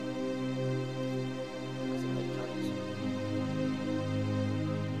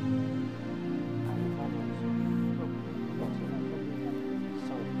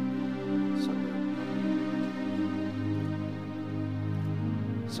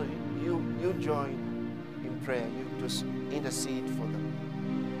you join in prayer. You just intercede for them.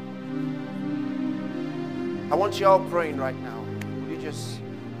 I want you all praying right now. Will you just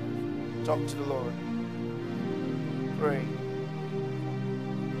talk to the Lord? Pray.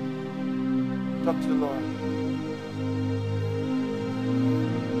 Talk to the Lord.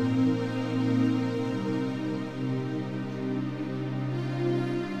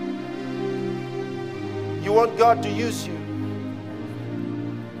 You want God to use you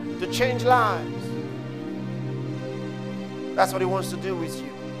to change lives. That's what He wants to do with you.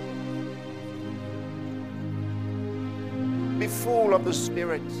 Be full of the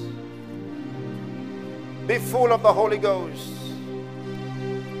Spirit. Be full of the Holy Ghost.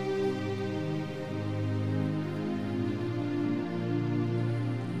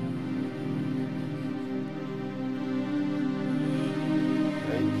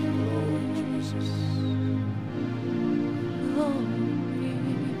 Thank you, Lord Jesus.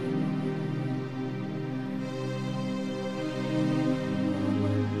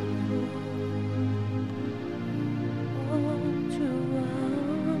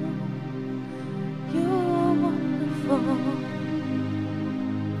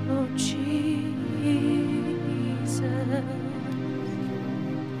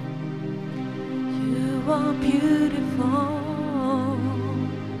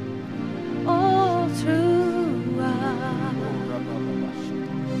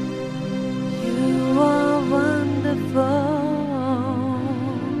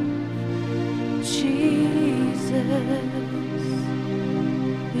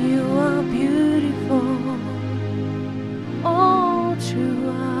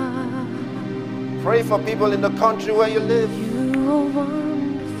 Pray for people in the country where you live.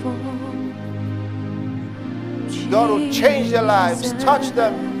 God will change their lives, touch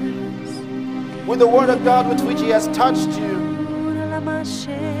them with the word of God with which He has touched you.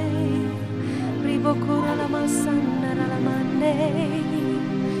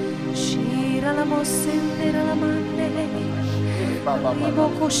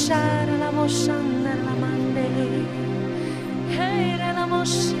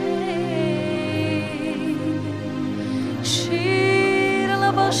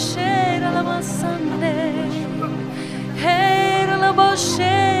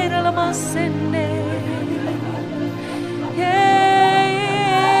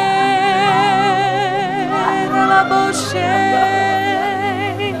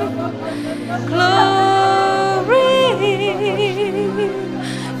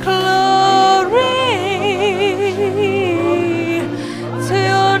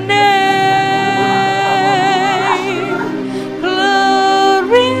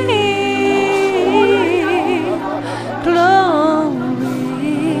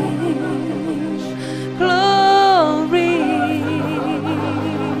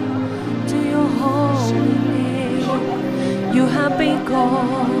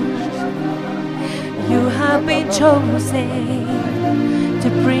 Chosen to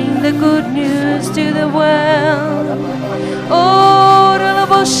bring the good news to the world. Oh,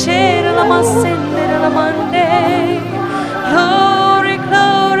 glory,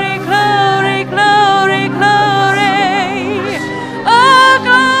 glory, glory, glory, glory. Oh,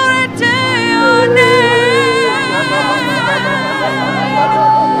 glory to your name.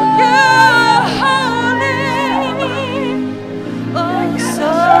 You're holy. Oh,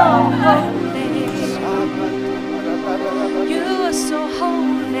 so holy. You are so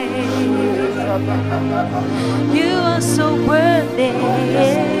holy. You are so worthy.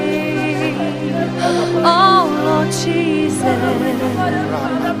 Oh Lord Jesus,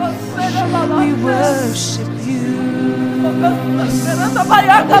 we worship you.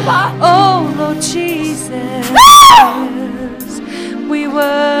 Oh Lord Jesus, we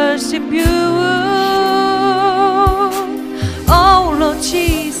worship you. Oh Lord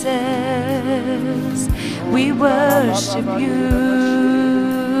Jesus, we worship you.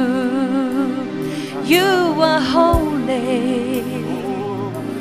 You are holy.